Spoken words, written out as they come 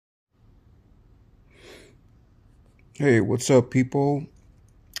Hey, what's up, people?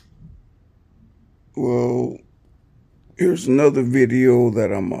 Well, here's another video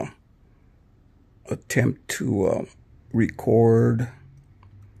that I'm attempt to record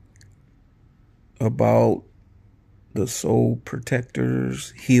about the soul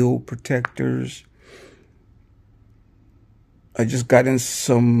protectors, heel protectors. I just got in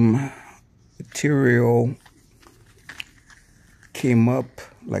some material, came up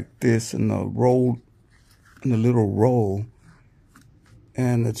like this in a roll, in a little roll,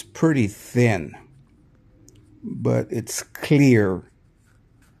 and it's pretty thin, but it's clear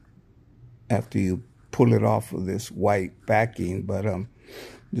after you pull it off of this white backing. But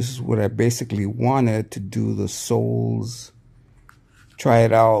this is what I basically wanted to do, the soles, try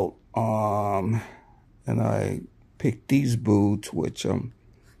it out. And I picked these boots, which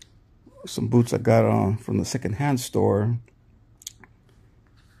some boots I got on from the secondhand store.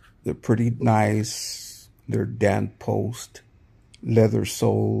 They're pretty nice. They're Dan Post leather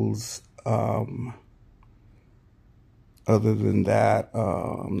soles. Other than that,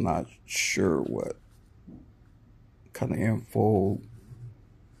 I'm not sure what kind of info I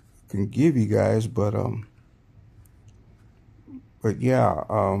can give you guys, but yeah,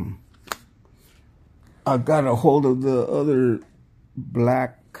 I got a hold of the other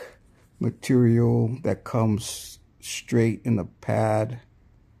black material that comes straight in a pad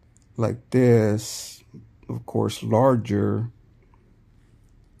like this, of course larger,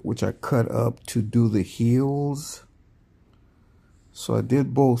 which I cut up to do the heels. So I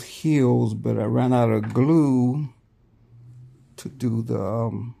did both heels, but I ran out of glue to do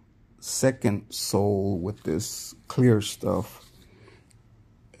the second sole with this clear stuff.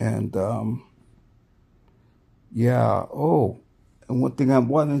 And yeah, oh, and one thing I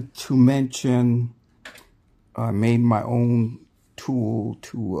wanted to mention, I made my own tool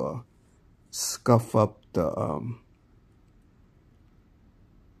to scuff up the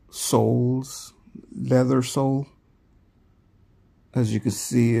soles, leather sole. As you can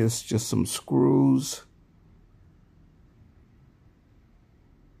see, it's just some screws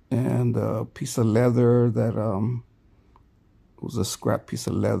and a piece of leather that was a scrap piece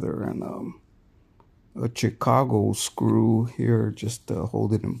of leather, and a Chicago screw here just to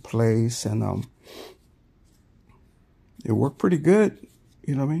hold it in place. And it worked pretty good,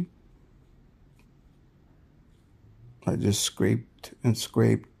 you know what I mean? I just scraped and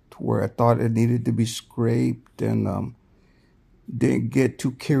scraped where I thought it needed to be scraped, and didn't get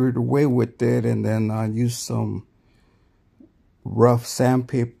too carried away with it. And then I used some rough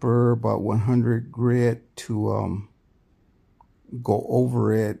sandpaper, about 100 grit, to go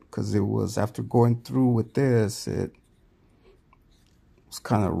over it, because it was, after going through with this, it was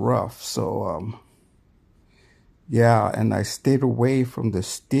kind of rough. So yeah, and I stayed away from the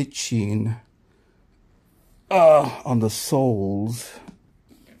stitching on the soles.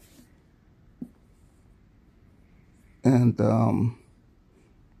 And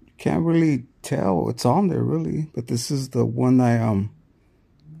can't really tell it's on there really, but this is the one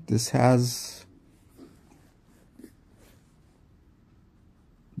this has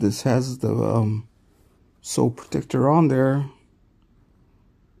the sole protector on there,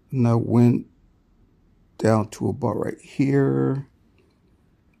 and I went down to about right here,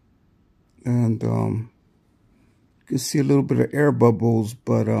 and you can see a little bit of air bubbles,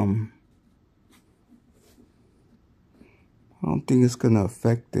 but I don't think it's gonna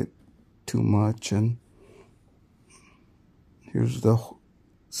affect it too much. And here's the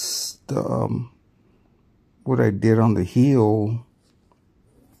what I did on the heel.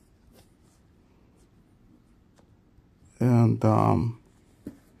 And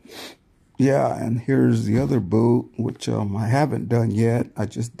yeah, and here's the other boot, which I haven't done yet. I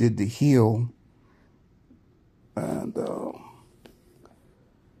just did the heel. And as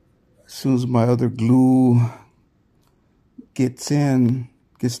soon as my other glue gets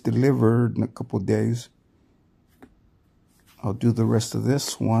delivered in a couple of days, I'll do the rest of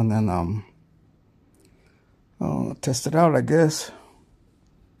this one, and I'll test it out, I guess.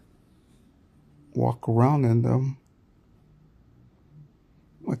 Walk around in them.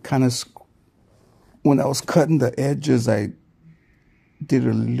 I kind of, when I was cutting the edges, I did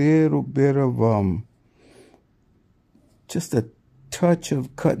a little bit of just a touch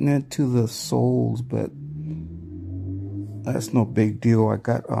of cutting into the soles, but that's no big deal. I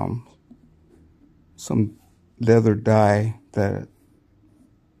got some leather dye that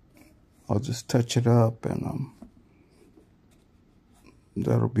I'll just touch it up, and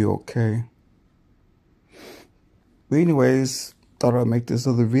that'll be okay. But anyways, thought I'd make this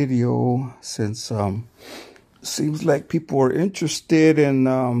other video since seems like people are interested in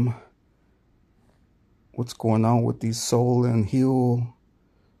what what's going on with these sole and heel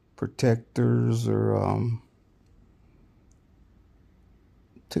protectors, or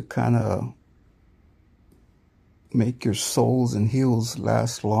to kind of make your soles and heels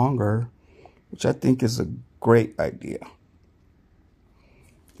last longer, which I think is a great idea.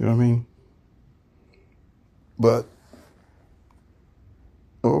 You know what I mean? But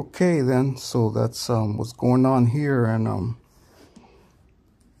okay then, so that's what's going on here, and I'll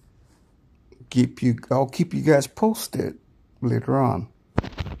keep you guys posted later on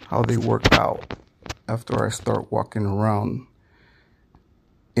how they work out after I start walking around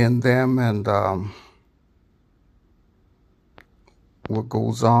in them, and what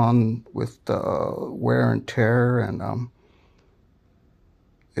goes on with the wear and tear, and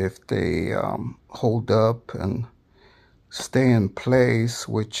if they hold up and stay in place,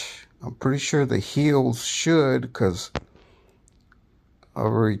 which I'm pretty sure the heels should, because I've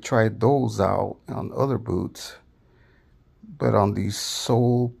already tried those out on other boots. But on these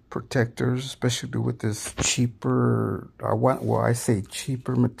sole protectors, especially with this cheaper, I say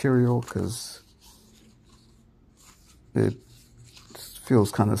cheaper material because it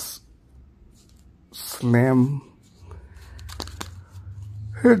feels kind of slim.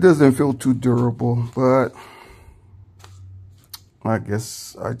 It doesn't feel too durable, but I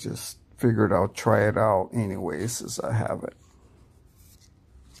guess I just figured I'll try it out anyway since I have it.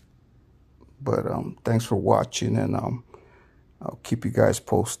 But thanks for watching, and I'll keep you guys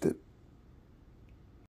posted.